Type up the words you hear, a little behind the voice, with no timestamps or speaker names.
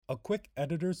A quick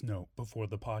editor's note before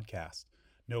the podcast.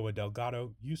 Noah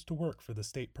Delgado used to work for the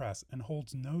state press and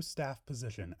holds no staff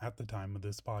position at the time of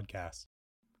this podcast.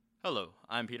 Hello,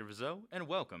 I'm Peter Vizot, and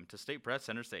welcome to State Press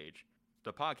Center Stage,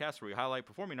 the podcast where we highlight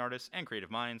performing artists and creative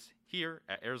minds here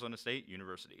at Arizona State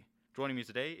University. Joining me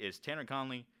today is Tanner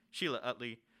Conley, Sheila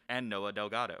Utley, and Noah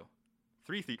Delgado,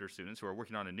 3 theater students who are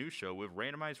working on a new show with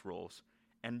randomized roles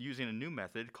and using a new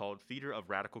method called Theater of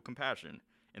Radical Compassion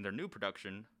in their new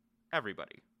production,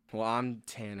 Everybody. Well, I'm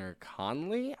Tanner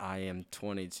Conley. I am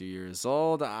 22 years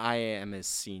old. I am a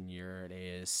senior at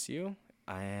ASU,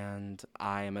 and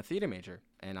I am a theater major,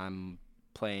 and I'm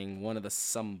playing one of the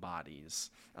somebodies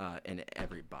in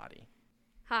Everybody.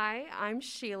 Hi, I'm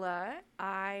Sheila.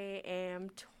 I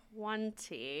am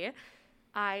 20.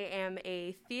 I am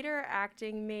a theater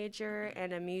acting major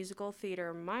and a musical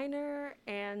theater minor,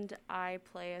 and I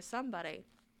play a somebody.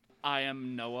 I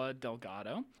am Noah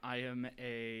Delgado.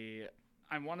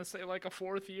 I want to say like a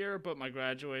 4th year, but my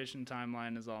graduation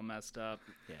timeline is all messed up.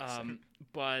 Yes.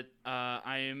 But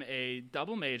I am a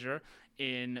double major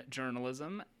in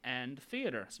journalism and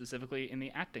theater, specifically in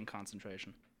the acting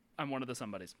concentration. I'm one of the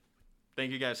somebodies.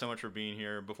 Thank you guys so much for being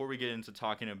here. Before we get into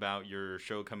talking about your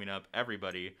show coming up,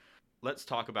 Everybody, let's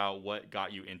talk about what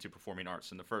got you into performing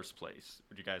arts in the first place.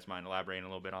 Would you guys mind elaborating a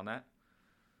little bit on that?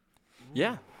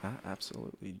 Yeah,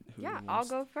 absolutely. I'll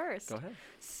go first. Go ahead.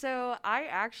 So I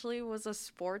actually was a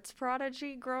sports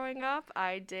prodigy growing up.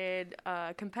 I did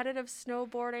competitive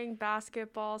snowboarding,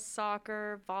 basketball,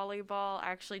 soccer, volleyball.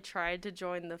 I actually tried to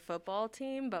join the football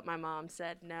team, but my mom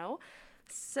said no.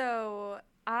 So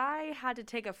I had to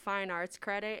take a fine arts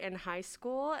credit in high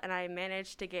school, and I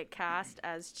managed to get cast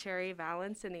as Cherry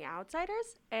Valance in The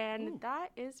Outsiders, and that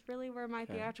is really where my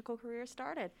theatrical career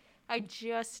started. I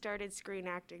just started screen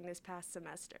acting this past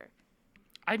semester.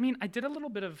 I mean, I did a little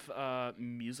bit of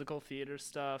musical theater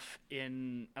stuff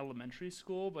in elementary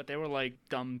school, but they were like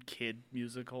dumb kid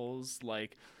musicals.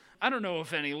 Like, I don't know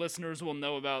if any listeners will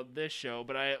know about this show,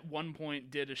 but I at one point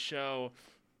did a show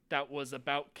that was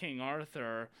about King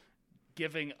Arthur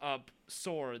giving up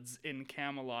swords in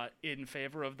Camelot in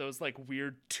favor of those like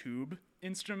weird tube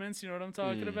instruments. You know what I'm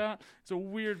talking about? It's a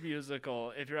weird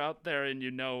musical. If you're out there and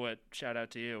you know it, shout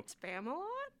out to you. Spamalot?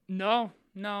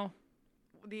 No.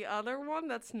 The other one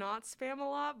that's not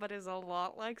Spamalot but is a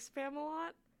lot like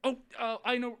Spamalot? Oh,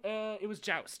 I know. It was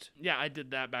Joust. Yeah, I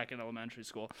did that back in elementary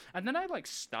school. And then I like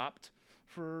stopped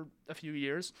for a few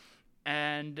years.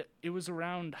 And it was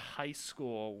around high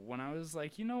school when I was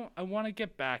like, I want to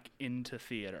get back into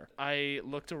theater. I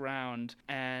looked around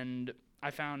and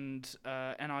I found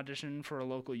an audition for a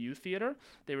local youth theater.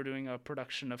 They were doing a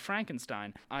production of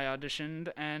Frankenstein. I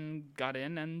auditioned and got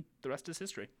in, and the rest is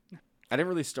history. I didn't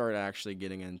really start actually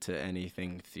getting into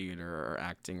anything theater or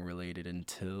acting related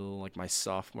until like my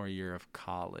sophomore year of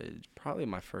college, probably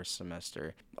my first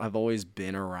semester. I've always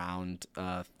been around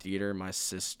theater. My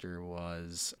sister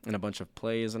was in a bunch of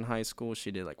plays in high school.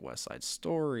 She did like West Side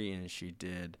Story, and she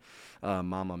did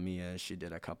Mamma Mia. She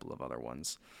did a couple of other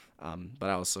ones. But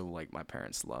I also, like, my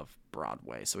parents love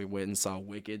Broadway. So we went and saw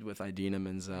Wicked with Idina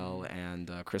Menzel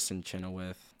and Kristen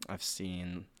Chenoweth. I've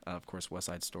seen, of course, West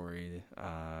Side Story.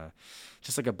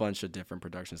 Just like a bunch of different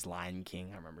productions. Lion King,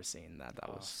 I remember seeing that. That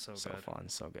was so fun,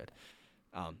 so good.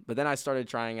 But then I started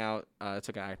trying out,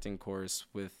 took an acting course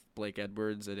with Blake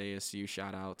Edwards at ASU.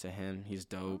 Shout out to him. He's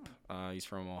dope. He's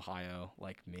from Ohio,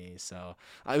 like me. So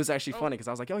it was actually funny because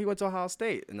I was like, he went to Ohio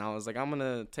State. And I was like, I'm going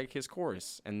to take his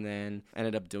course. And then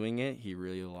ended up doing it. He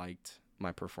really liked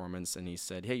my performance, and he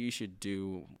said, hey, you should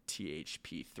do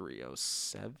THP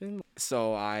 307.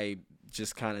 So I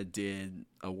just kind of did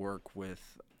a work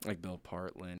with like Bill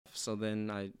Partland. So then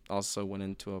I also went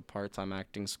into a part-time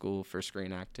acting school for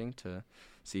screen acting to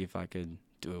see if I could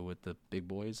do it with the big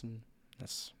boys, and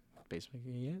that's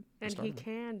basically it. And he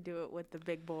can do it with the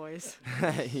big boys.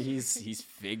 He's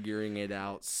figuring it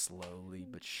out slowly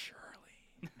but surely.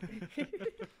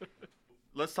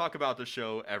 Let's talk about the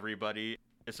show, Everybody.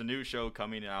 It's a new show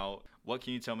coming out. What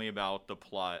can you tell me about the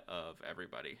plot of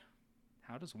Everybody?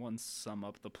 How does one sum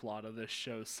up the plot of this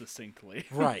show succinctly?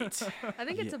 Right. I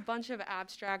think it's a bunch of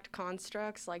abstract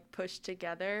constructs like pushed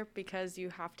together because you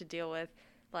have to deal with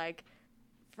like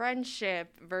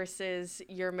friendship versus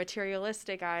your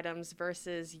materialistic items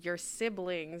versus your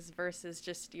siblings versus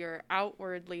just your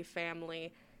outwardly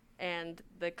family, and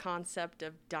the concept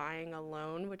of dying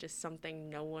alone, which is something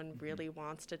no one really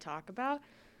wants to talk about.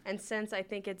 And since I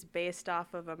think it's based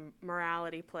off of a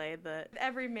morality play, the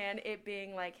Everyman, it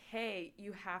being like, hey,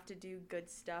 you have to do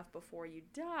good stuff before you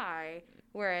die.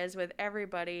 Whereas with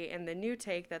Everybody in the new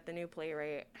take that the new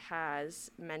playwright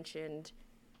has mentioned,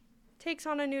 takes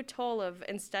on a new toll of,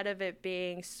 instead of it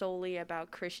being solely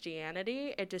about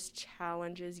Christianity, it just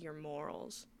challenges your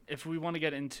morals. If we want to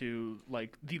get into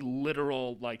like the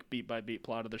literal like beat by beat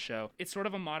plot of the show, it's sort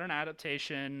of a modern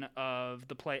adaptation of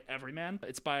the play Everyman.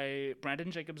 It's by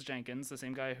Brandon Jacobs Jenkins, the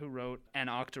same guy who wrote An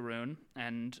Octoroon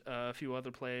and a few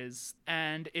other plays.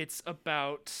 And it's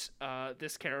about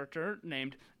this character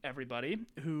named Everybody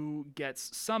who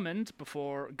gets summoned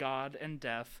before God and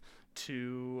death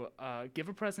to give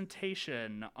a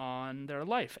presentation on their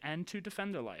life and to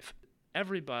defend their life.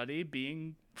 Everybody,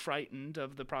 being frightened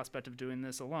of the prospect of doing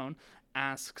this alone,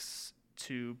 asks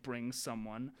to bring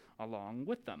someone along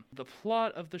with them. The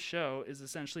plot of the show is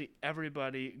essentially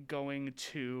everybody going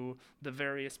to the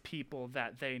various people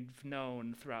that they've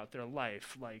known throughout their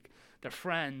life, like their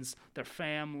friends, their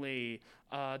family,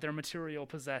 their material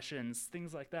possessions,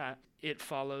 things like that. It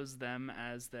follows them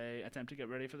as they attempt to get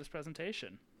ready for this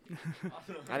presentation.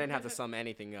 I didn't have to sum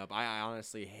anything up. I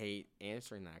honestly hate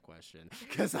answering that question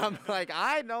because I'm like,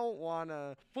 I don't want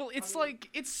to. Well,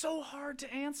 it's so hard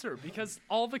to answer because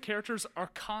all the characters are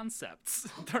concepts.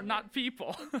 They're not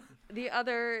people. The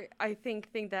other, I think,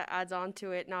 thing that adds on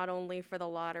to it, not only for the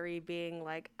lottery being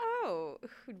like, oh,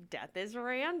 death is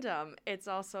random, it's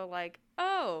also like,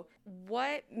 oh,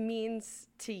 what means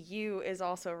to you is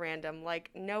also random. Like,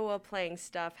 Noah playing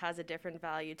stuff has a different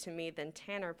value to me than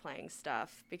Tanner playing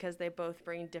stuff because they both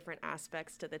bring different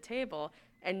aspects to the table,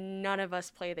 and none of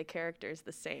us play the characters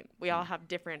the same. We all have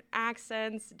different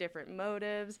accents, different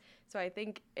motives, so I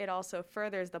think it also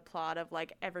furthers the plot of,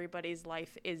 like, everybody's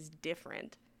life is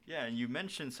different. Yeah, and you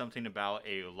mentioned something about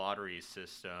a lottery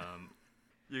system.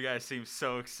 You guys seem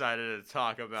so excited to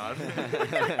talk about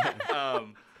it.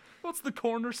 Well, it's the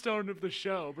cornerstone of the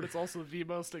show, but it's also the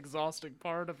most exhausting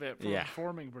part of it from a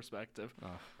performing perspective.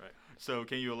 Right. So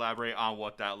can you elaborate on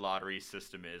what that lottery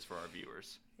system is for our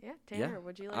viewers? Yeah, Tanner,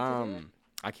 would you like to do it?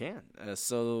 I can.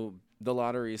 So the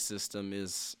lottery system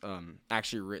is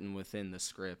actually written within the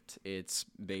script. It's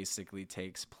basically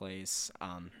takes place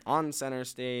on center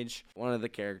stage. One of the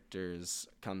characters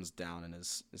comes down and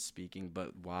is speaking,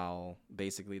 but while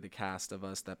basically the cast of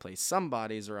us that play some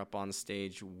bodies are up on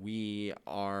stage, we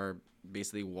are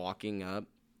basically walking up,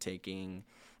 taking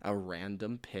a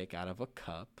random pick out of a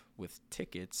cup with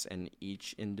tickets, and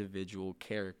each individual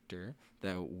character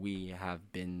that we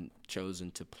have been chosen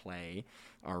to play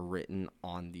are written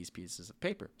on these pieces of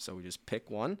paper. So we just pick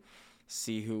one,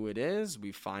 see who it is.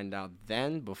 We find out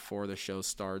then before the show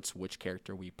starts which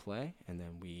character we play, and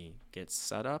then we get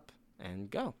set up and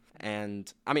go.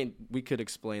 And I mean, we could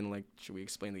explain, like, should we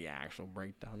explain the actual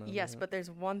breakdown of it? Yes, but there's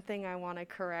one thing I want to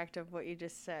correct of what you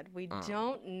just said. We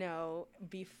don't know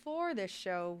before the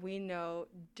show, we know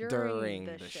during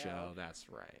the show. That's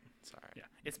right. Sorry. Yeah,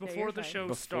 it's before the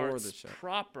show starts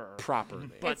properly.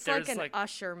 But it's like an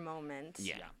usher moment.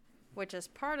 Yeah. Which is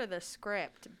part of the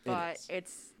script, but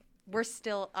we're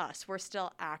still us. We're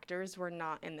still actors. We're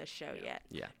not in the show yet.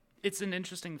 Yeah. It's an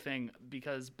interesting thing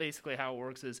because basically how it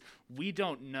works is we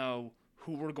don't know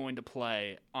who we're going to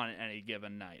play on any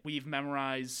given night. We've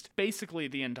memorized basically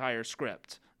the entire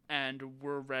script, and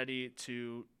we're ready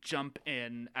to jump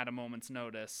in at a moment's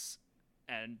notice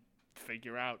and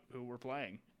figure out who we're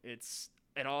playing.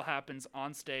 It all happens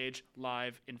on stage,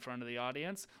 live, in front of the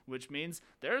audience, which means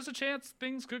there's a chance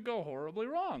things could go horribly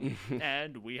wrong,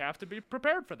 and we have to be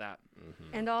prepared for that.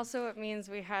 Mm-hmm. And also it means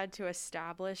we had to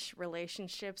establish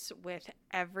relationships with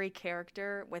every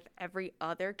character, with every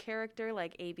other character,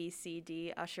 like A, B, C,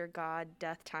 D, Usher, God,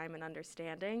 Death, Time, and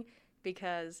Understanding,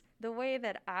 because the way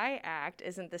that I act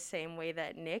isn't the same way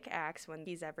that Nick acts when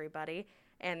he's everybody,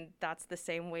 and that's the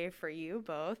same way for you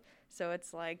both. So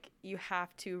it's like you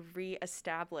have to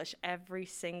reestablish every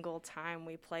single time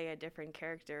we play a different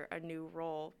character, a new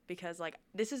role, because like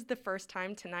this is the first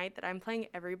time tonight that I'm playing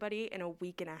everybody in a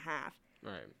week and a half.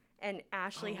 Right. And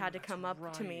Ashley had to come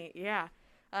up to me. Yeah.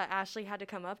 Ashley had to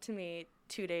come up to me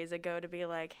 2 days ago to be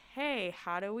like, hey,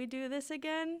 how do we do this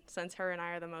again? Since her and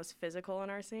I are the most physical in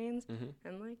our scenes. Mm-hmm.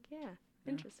 I'm like, yeah,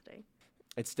 interesting.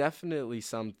 It's definitely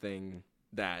something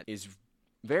that is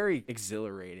very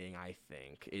exhilarating, I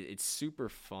think. It's super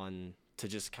fun to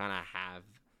just kind of have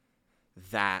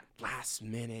that last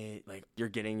minute, like you're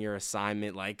getting your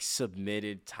assignment like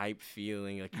submitted type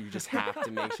feeling. Like you just have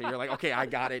to make sure you're like, okay, I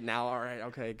got it now. All right,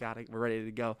 okay, got it. We're ready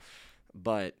to go.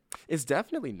 But it's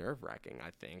definitely nerve-wracking,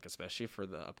 I think, especially for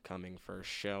the upcoming first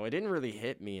show. It didn't really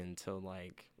hit me until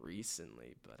like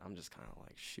recently, but I'm just kind of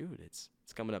like, shoot, it's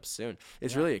coming up soon.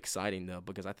 It's really exciting though,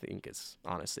 because I think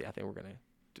we're gonna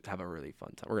have a really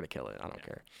fun time. We're gonna kill it. I don't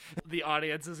care. The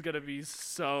audience is going to be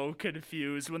so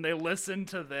confused when they listen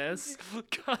to this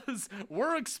because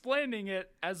we're explaining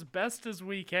it as best as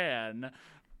we can,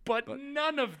 but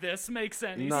none of this makes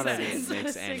any None of sense. it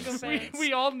makes any sense.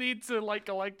 We all need to like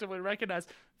collectively recognize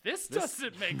this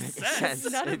doesn't make sense.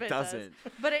 None of It it doesn't.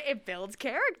 does. But it builds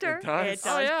character. It does. It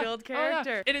does build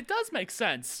character. And it does make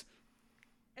sense,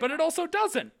 but it also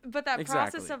doesn't. But that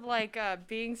process Exactly. of like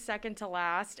being second to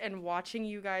last and watching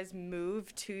you guys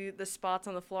move to the spots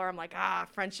on the floor, I'm like,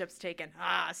 friendship's taken.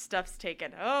 Stuff's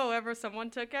taken. Oh,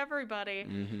 someone took everybody.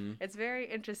 Mm-hmm. It's very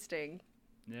interesting.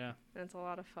 Yeah. And it's a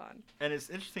lot of fun. And it's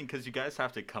interesting because you guys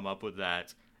have to come up with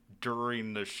that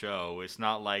during the show. It's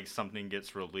not like something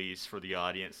gets released for the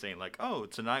audience saying like, oh,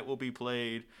 tonight will be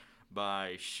played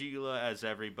by Sheila as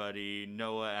everybody,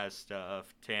 Noah as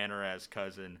Stuff, Tanner as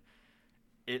Cousin.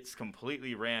 It's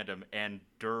completely random and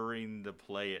during the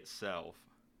play itself.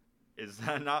 Is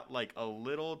that not like a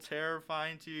little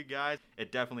terrifying to you guys?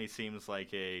 It definitely seems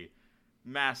like a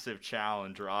massive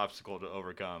challenge or obstacle to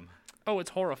overcome. Oh,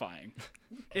 it's horrifying.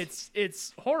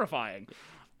 It's horrifying.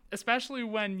 Especially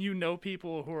when you know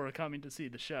people who are coming to see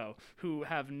the show who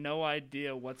have no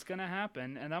idea what's going to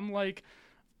happen. And I'm like,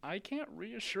 I can't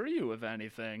reassure you of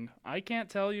anything. I can't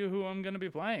tell you who I'm going to be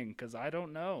playing because I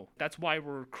don't know. That's why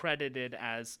we're credited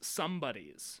as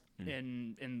somebodies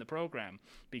in the program,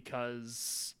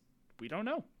 because we don't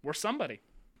know. We're somebody.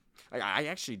 I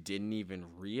actually didn't even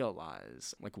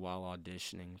realize, like, while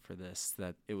auditioning for this,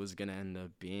 that it was going to end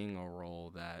up being a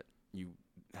role that you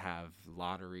have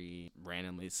lottery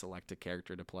randomly select a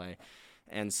character to play.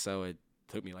 And so it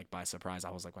took me, like, by surprise.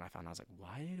 I was like, when I found out, I was like,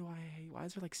 why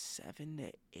is there like 7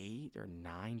 to 8 or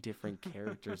 9 different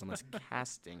characters on this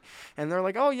casting? And they're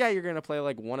like, oh yeah, you're going to play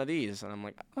like one of these. And I'm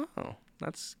like, oh,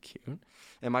 that's cute.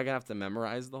 Am I going to have to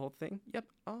memorize the whole thing? Yep.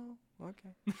 Oh,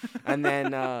 okay. And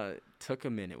then took a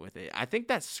minute with it. I think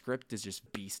that script is just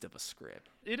beast of a script.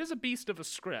 It is a beast of a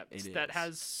script that is.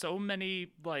 has so many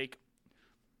like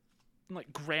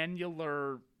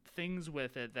granular things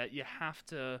with it that you have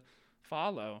to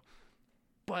follow.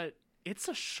 But it's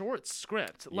a short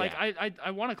script. Like Yeah.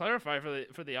 I want to clarify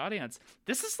for the audience.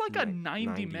 This is like a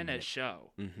 90-minute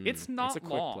show. Mhm. It's not It's a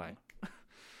quick long.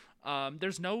 play.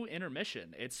 There's no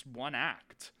intermission. It's one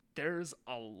act. There's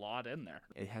a lot in there.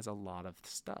 It has a lot of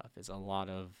stuff. It's a lot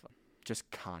of just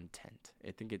content.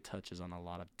 I think it touches on a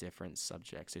lot of different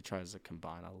subjects. It tries to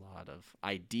combine a lot of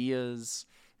ideas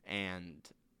and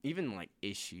even like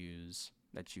issues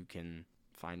that you can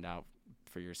find out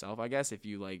for yourself, I guess, if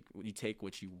you take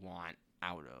what you want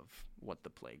out of what the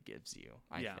play gives you,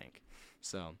 I think.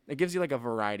 So it gives you like a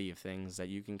variety of things that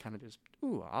you can kind of just,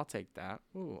 ooh, I'll take that.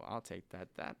 Ooh, I'll take that.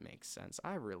 That makes sense.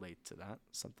 I relate to that.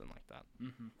 Something like that.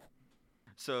 Mm-hmm.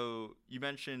 So you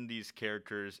mentioned these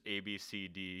characters A, B, C,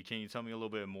 D. Can you tell me a little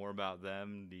bit more about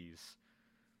them? These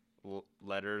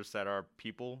letters that are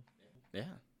people. Yeah.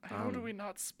 How do we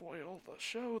not spoil the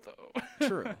show though?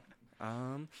 True.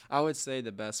 I would say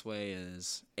the best way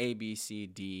is A, B, C,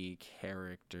 D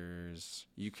characters.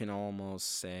 You can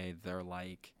almost say they're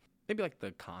like, maybe like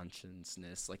the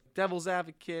consciousness, like devil's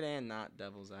advocate and not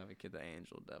devil's advocate, the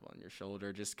angel devil on your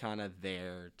shoulder, just kind of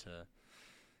there to,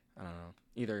 I don't know,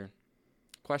 either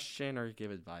question or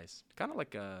give advice. Kind of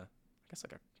like a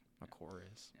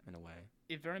chorus in a way.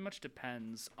 It very much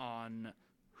depends on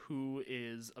who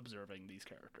is observing these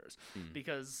characters,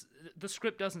 because the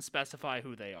script doesn't specify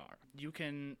who they are. You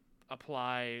can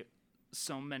apply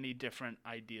so many different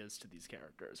ideas to these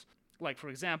characters. Like, for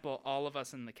example, all of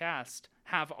us in the cast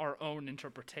have our own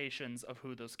interpretations of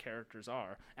who those characters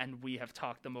are, and we have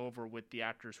talked them over with the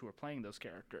actors who are playing those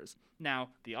characters. Now,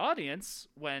 the audience,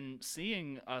 when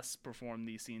seeing us perform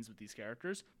these scenes with these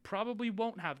characters, probably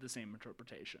won't have the same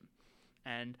interpretation.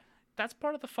 And that's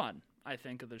part of the fun, I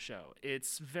think, of the show.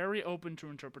 It's very open to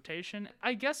interpretation.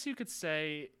 I guess you could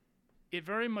say it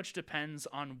very much depends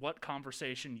on what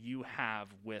conversation you have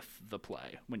with the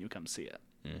play when you come see it.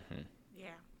 Mm-hmm. Yeah.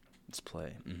 It's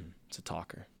play. Mm-hmm. It's a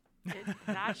talker.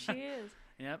 That she is.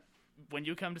 Yep. When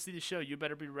you come to see the show, you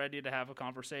better be ready to have a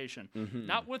conversation. Mm-hmm.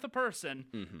 Not with a person,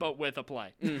 but with a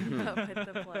play. But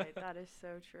with the play. That is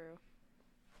so true.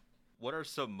 What are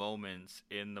some moments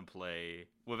in the play,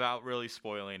 without really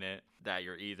spoiling it, that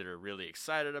you're either really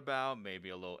excited about, maybe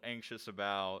a little anxious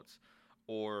about,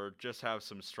 or just have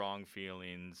some strong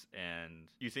feelings and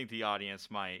you think the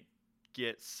audience might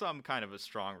get some kind of a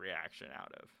strong reaction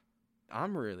out of?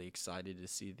 I'm really excited to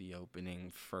see the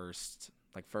opening first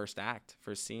act,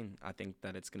 first scene. I think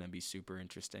that it's going to be super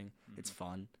interesting. It's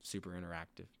fun, super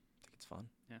interactive. I think it's fun.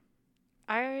 Yeah.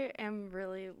 I am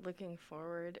really looking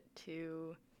forward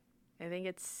to I think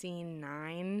it's scene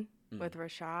 9 with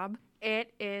Rashab.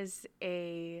 It is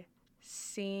a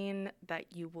scene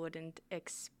that you wouldn't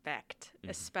expect,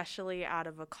 especially out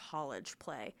of a college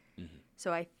play.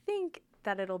 So I think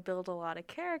that it'll build a lot of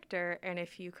character, and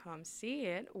if you come see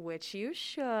it, which you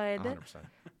should, 100%.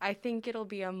 I think it'll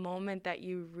be a moment that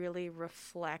you really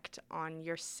reflect on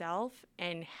yourself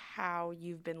and how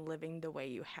you've been living the way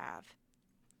you have.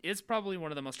 It's probably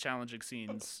one of the most challenging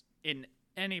scenes in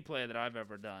any play that I've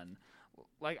ever done.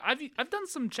 Like, I've done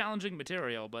some challenging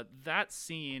material, but that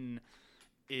scene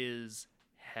is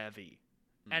heavy.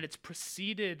 And it's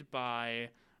preceded by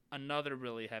another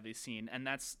really heavy scene, and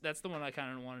that's the one I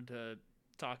kind of wanted to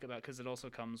talk about because it also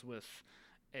comes with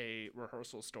a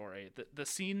rehearsal story. The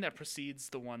scene that precedes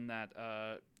the one that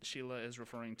Sheila is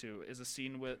referring to is a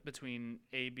scene between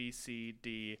A, B, C,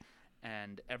 D,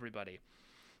 and everybody.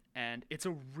 And it's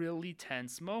a really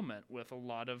tense moment with a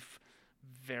lot of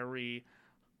very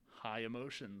high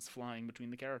emotions flying between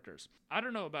the characters. I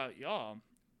don't know about y'all,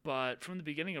 but from the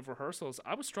beginning of rehearsals,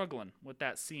 I was struggling with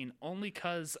that scene only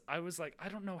because I was like, I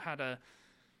don't know how to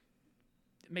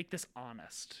make this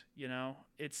honest, you know?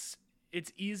 It's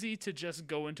easy to just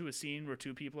go into a scene where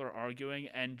two people are arguing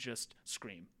and just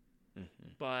scream.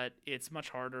 But it's much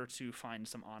harder to find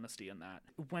some honesty in that.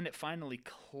 When it finally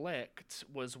clicked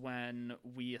was when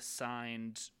we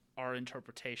assigned our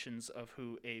interpretations of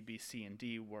who A, B, C, and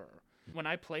D were. When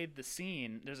I played the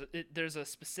scene, there's a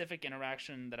specific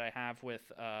interaction that I have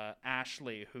with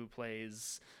Ashley, who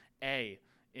plays A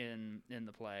in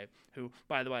the play, who,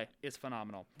 by the way, is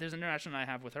phenomenal. There's an interaction I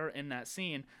have with her in that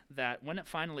scene that when it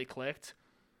finally clicked,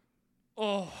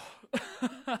 oh,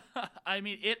 I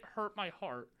mean, it hurt my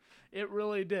heart. It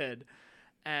really did.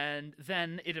 And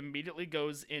then it immediately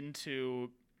goes into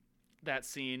that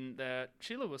scene that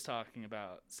Sheila was talking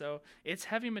about. So it's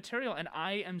heavy material, and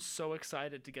I am so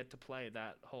excited to get to play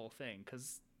that whole thing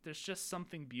because there's just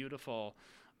something beautiful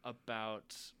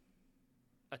about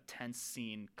a tense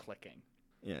scene clicking.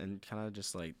 Yeah, and kind of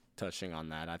just like touching on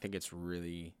that, I think it's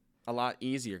really a lot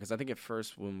easier because I think at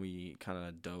first when we kind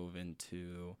of dove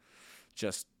into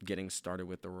just getting started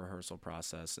with the rehearsal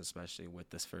process, especially with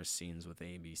this first scenes with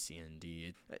A, B, C, and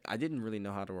D, I didn't really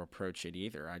know how to approach it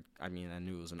either. I mean, I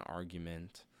knew it was an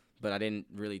argument, but I didn't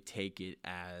really take it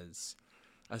as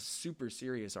a super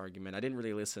serious argument. I didn't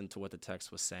really listen to what the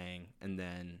text was saying. And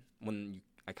then when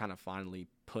I kind of finally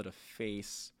put a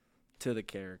face to the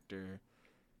character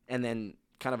and then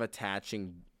kind of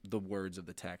attaching the words of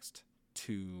the text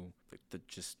to the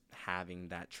just having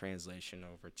that translation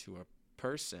over to a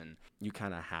person, you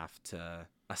kind of have to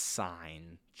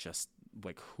assign just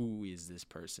like, who is this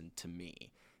person to me,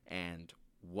 and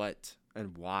what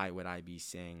and why would I be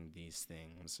saying these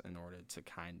things in order to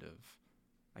kind of,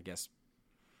 I guess,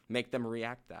 make them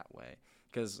react that way.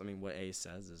 Because I mean, what A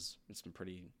says is it's some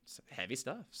pretty heavy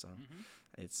stuff, so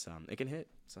it's it can hit,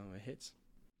 so it hits.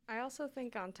 I also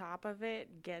think on top of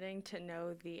it, getting to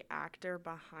know the actor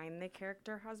behind the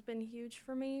character has been huge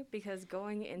for me, because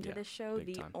going into the show,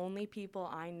 the only people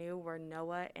I knew were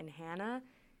Noah and Hannah,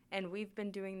 and we've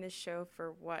been doing this show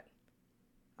for, what,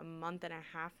 a month and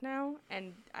a half now,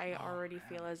 and I already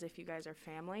feel as if you guys are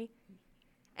family.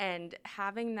 And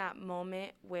having that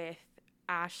moment with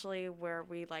Ashley where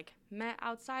we, like, met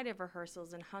outside of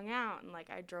rehearsals and hung out, and, like,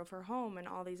 I drove her home and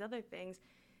all these other things,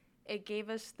 it gave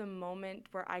us the moment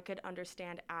where I could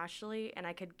understand Ashley and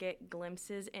I could get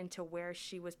glimpses into where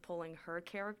she was pulling her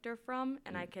character from,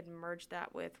 and I could merge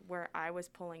that with where I was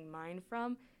pulling mine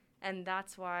from. And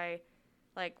that's why,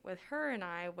 like, with her and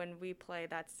I, when we play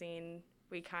that scene,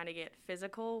 we kind of get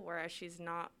physical, whereas she's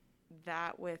not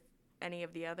that with any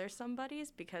of the other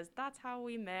somebodies, because that's how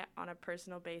we met on a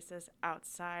personal basis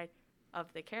outside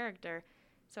of the character.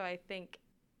 So I think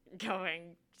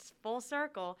going full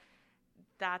circle,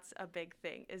 that's a big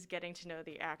thing, is getting to know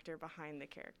the actor behind the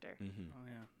character. Oh,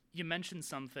 yeah. You mentioned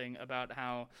something about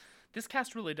how this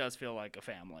cast really does feel like a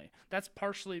family. That's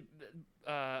partially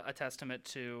a testament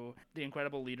to the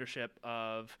incredible leadership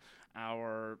of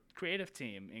our creative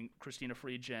team, Christina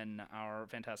Friedgen, our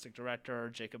fantastic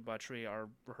director, Jacob Buttry, our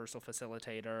rehearsal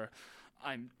facilitator.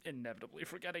 I'm inevitably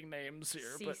forgetting names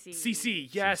here, but CC,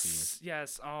 yes,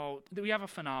 yes. Oh, we have a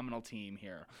phenomenal team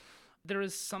here. There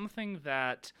is something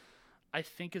that I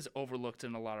think is overlooked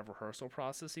in a lot of rehearsal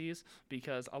processes,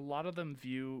 because a lot of them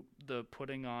view the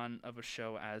putting on of a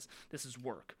show as, this is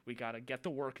work. We got to get the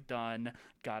work done,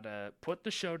 got to put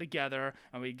the show together,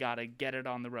 and we got to get it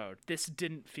on the road. This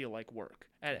didn't feel like work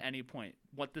at any point.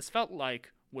 What this felt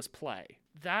like was play.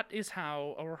 That is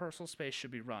how a rehearsal space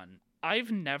should be run. I've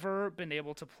never been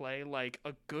able to play like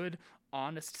a good,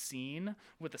 honest scene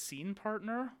with a scene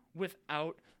partner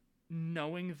without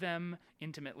knowing them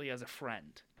intimately as a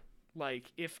friend.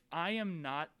 Like, if I am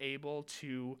not able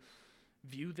to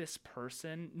view this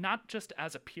person not just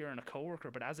as a peer and a coworker,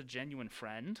 but as a genuine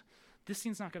friend, this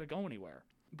scene's not going to go anywhere.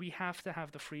 We have to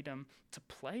have the freedom to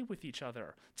play with each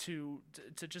other, to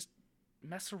just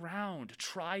mess around,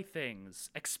 try things,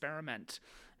 experiment.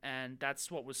 And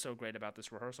that's what was so great about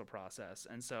this rehearsal process.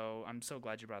 And so I'm so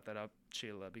glad you brought that up,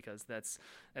 Sheila, because that's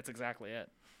exactly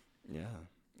it. Yeah,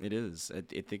 it is. I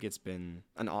think it's been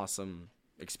an awesome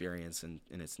experience in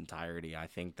its entirety. I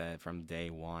think that from day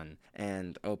one,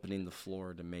 and opening the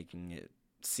floor to making it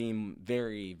seem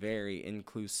very, very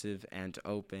inclusive and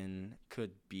open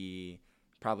could be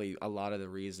probably a lot of the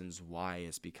reasons why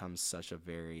it's become such a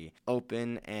very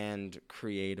open and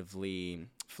creatively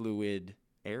fluid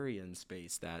area and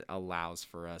space that allows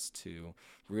for us to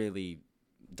really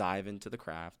dive into the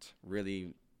craft,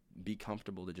 really be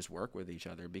comfortable to just work with each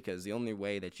other, because the only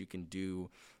way that you can do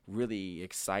really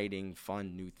exciting,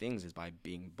 fun, new things is by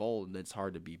being bold, and it's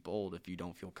hard to be bold if you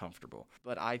don't feel comfortable.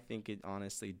 But I think it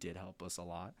honestly did help us a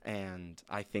lot, and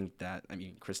I think that, I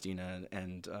mean, Christina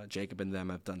and Jacob and them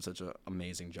have done such an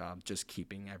amazing job just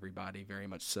keeping everybody very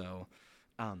much so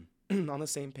on the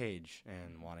same page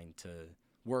and wanting to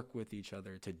work with each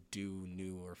other to do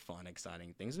new or fun,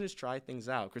 exciting things and just try things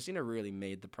out. Christina really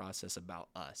made the process about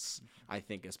us. I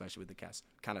think, especially with the cast,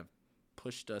 kind of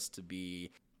pushed us to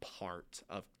be part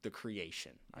of the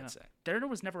creation, I'd say. There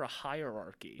was never a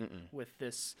hierarchy with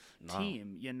this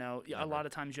team. You know, Never. A lot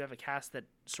of times you have a cast that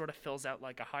sort of fills out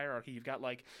like a hierarchy. You've got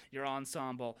like your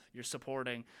ensemble, your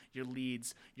supporting, your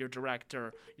leads, your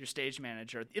director, your stage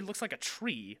manager. It looks like a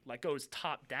tree, like goes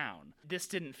top down. This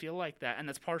didn't feel like that, and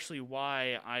that's partially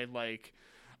why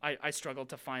I struggled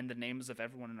to find the names of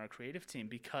everyone in our creative team,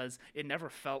 because it never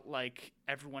felt like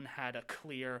everyone had a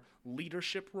clear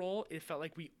leadership role. It felt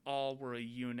like we all were a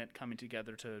unit coming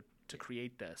together to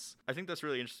create this. I think that's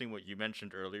really interesting what you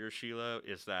mentioned earlier, Sheila,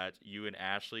 is that you and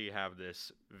Ashley have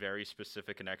this very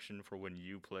specific connection for when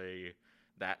you play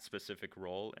that specific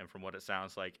role. And from what it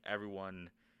sounds like, everyone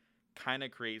kind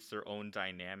of creates their own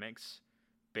dynamics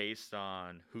based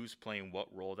on who's playing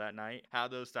what role that night, how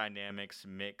those dynamics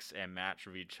mix and match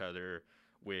with each other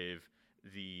with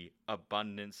the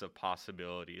abundance of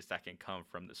possibilities that can come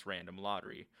from this random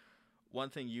lottery. One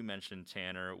thing you mentioned,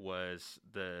 Tanner, was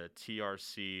the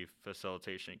TRC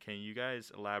facilitation. Can you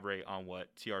guys elaborate on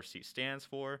what TRC stands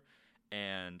for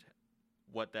and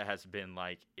what that has been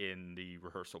like in the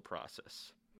rehearsal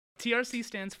process? TRC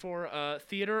stands for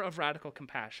Theater of Radical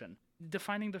Compassion.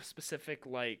 Defining the specific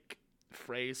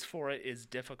phrase for it is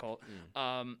difficult.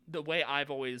 The way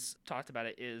I've always talked about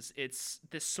it is it's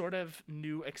this sort of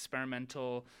new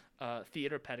experimental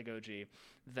theater pedagogy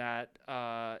that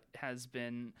has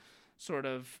been sort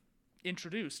of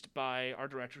introduced by our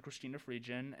director Christina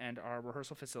Friedgen and our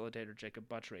rehearsal facilitator Jacob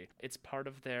Buttry. It's part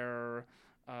of their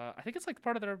I think it's like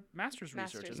part of their master's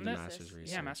research, isn't it? Master's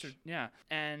research. Yeah,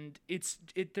 and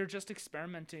they're just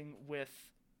experimenting with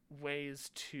ways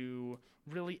to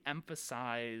really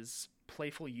emphasize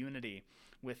playful unity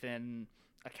within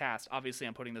a cast. Obviously,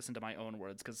 I'm putting this into my own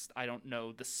words because I don't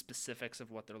know the specifics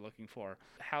of what they're looking for.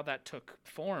 How that took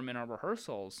form in our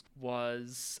rehearsals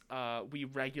was we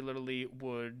regularly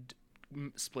would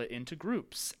split into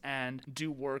groups and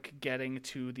do work getting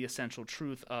to the essential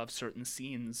truth of certain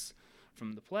scenes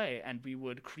from the play, and we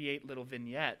would create little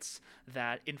vignettes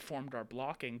that informed our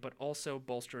blocking but also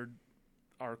bolstered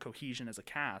our cohesion as a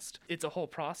cast. It's a whole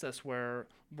process where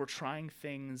we're trying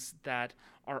things that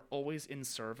are always in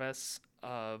service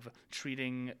of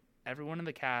treating everyone in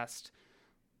the cast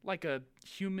like a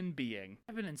human being.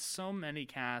 I've been in so many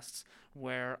casts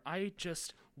where I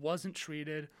just wasn't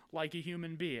treated like a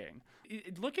human being.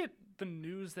 Look at the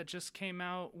news that just came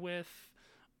out with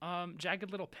Jagged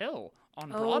Little Pill on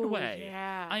Broadway.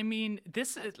 Yeah. I mean,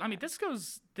 this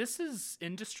is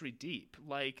industry deep.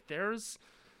 Like, there's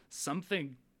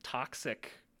something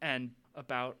toxic and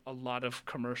about a lot of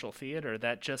commercial theater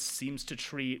that just seems to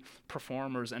treat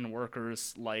performers and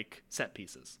workers like set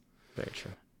pieces. Very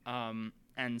true.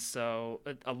 And so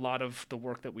a lot of the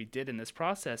work that we did in this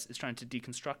process is trying to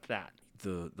deconstruct that.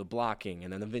 The blocking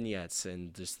and then the vignettes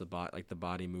and just the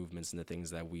body movements and the things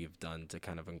that we've done to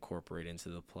kind of incorporate into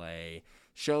the play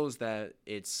shows that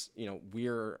it's,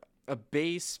 we're a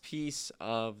base piece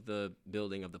of the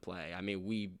building of the play. I mean,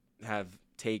 we have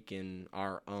taken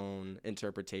our own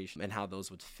interpretation and how those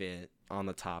would fit on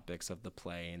the topics of the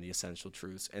play and the essential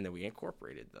truths, and then we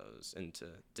incorporated those into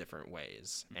different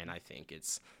ways. And I think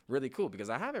it's really cool because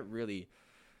I haven't really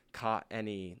caught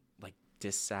any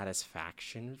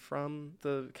dissatisfaction from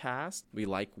the cast. We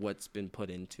like what's been put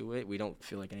into it. We don't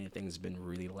feel like anything's been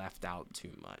really left out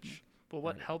too much. But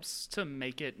what helps to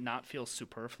make it not feel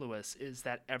superfluous is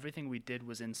that everything we did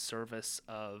was in service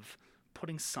of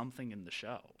putting something in the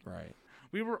show. Right.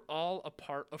 We were all a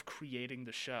part of creating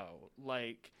the show.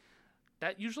 Like,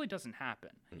 that usually doesn't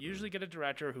happen. You usually get a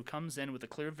director who comes in with a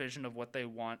clear vision of what they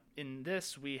want. In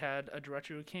this, we had a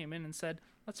director who came in and said,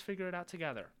 let's figure it out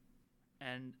together.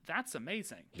 And that's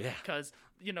amazing. Yeah. Because,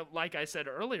 like I said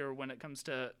earlier, when it comes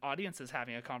to audiences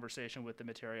having a conversation with the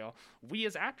material, we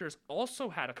as actors also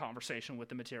had a conversation with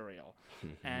the material.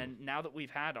 And now that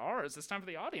we've had ours, it's time for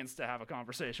the audience to have a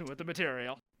conversation with the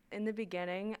material. In the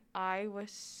beginning, I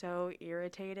was so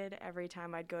irritated every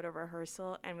time I'd go to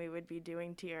rehearsal and we would be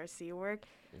doing TRC work.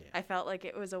 Yeah. I felt like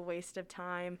it was a waste of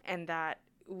time and that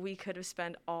we could have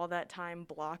spent all that time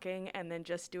blocking and then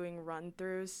just doing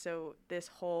run-throughs. So this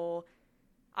whole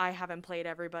I haven't played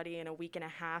everybody in a week and a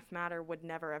half matter would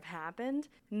never have happened.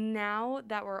 Now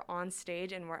that we're on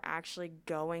stage and we're actually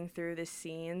going through the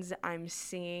scenes, I'm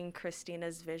seeing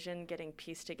Christina's vision getting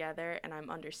pieced together and I'm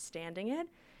understanding it.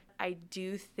 I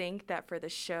do think that for the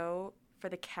show, for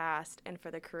the cast, and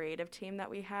for the creative team that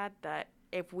we had, that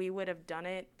if we would have done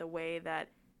it the way that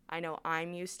I know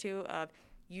I'm used to, of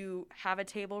you have a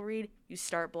table read, you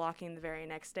start blocking the very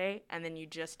next day, and then you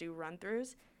just do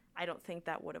run-throughs, I don't think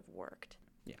that would have worked.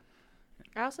 Yeah.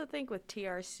 I also think with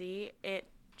TRC, it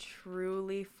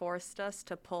truly forced us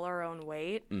to pull our own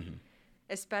weight. Mm-hmm.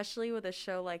 Especially with a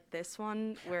show like this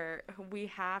one where we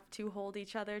have to hold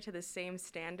each other to the same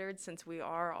standard since we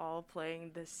are all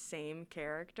playing the same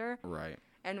character. Right.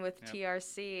 And with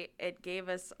TRC, it gave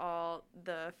us all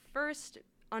the first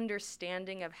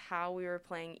understanding of how we were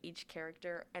playing each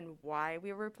character and why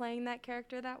we were playing that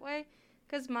character that way.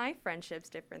 Because my friendship's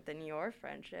different than your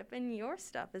friendship, and your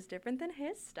stuff is different than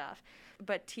his stuff.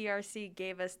 But TRC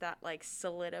gave us that,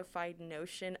 solidified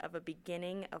notion of a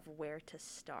beginning of where to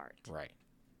start. Right.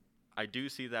 I do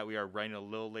see that we are running a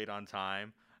little late on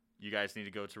time. You guys need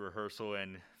to go to rehearsal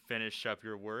and finish up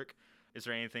your work. Is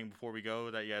there anything before we go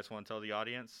that you guys want to tell the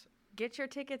audience? Get your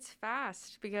tickets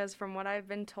fast, because from what I've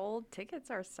been told, tickets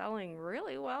are selling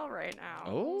really well right now.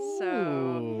 Oh,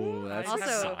 so that's also,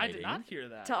 exciting. I did not hear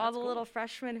that. To all That's the cool. little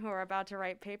freshmen who are about to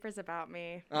write papers about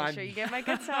me, make sure you get my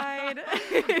good side.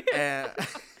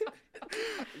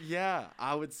 Yeah,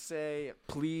 I would say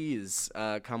please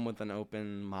come with an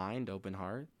open mind, open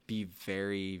heart. Be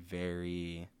very,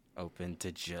 very open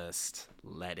to just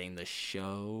letting the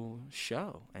show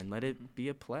and let it be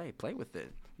a play. Play with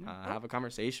it. Have a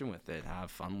conversation with it.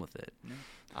 Have fun with it.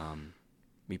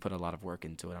 We put a lot of work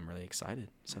into it. I'm really excited.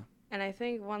 So. And I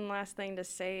think one last thing to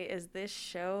say is this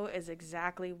show is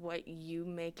exactly what you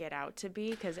make it out to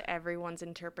be, because everyone's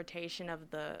interpretation of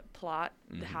the plot,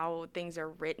 how things are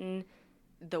written,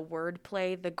 the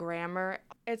wordplay, the grammar,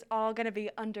 it's all going to be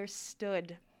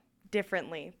understood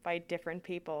differently by different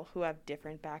people who have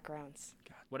different backgrounds.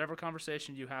 God. Whatever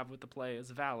conversation you have with the play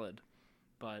is valid,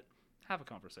 but have a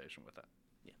conversation with it.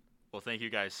 Yeah. Well, thank you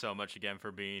guys so much again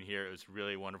for being here. It was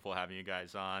really wonderful having you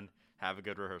guys on. Have a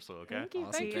good rehearsal, okay? Thank you,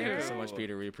 Awesome. thank Thank you. you so much,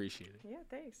 Peter. We appreciate it. Yeah,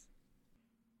 thanks.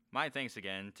 My thanks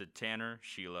again to Tanner,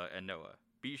 Sheila, and Noah.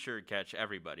 Be sure to catch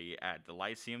everybody at the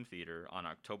Lyceum Theater on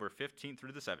October 15th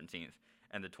through the 17th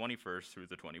and the 21st through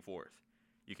the 24th.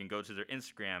 You can go to their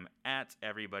Instagram at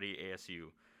EverybodyASU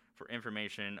for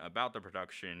information about the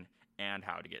production and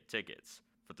how to get tickets.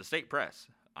 For the State Press,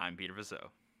 I'm Peter Vizot.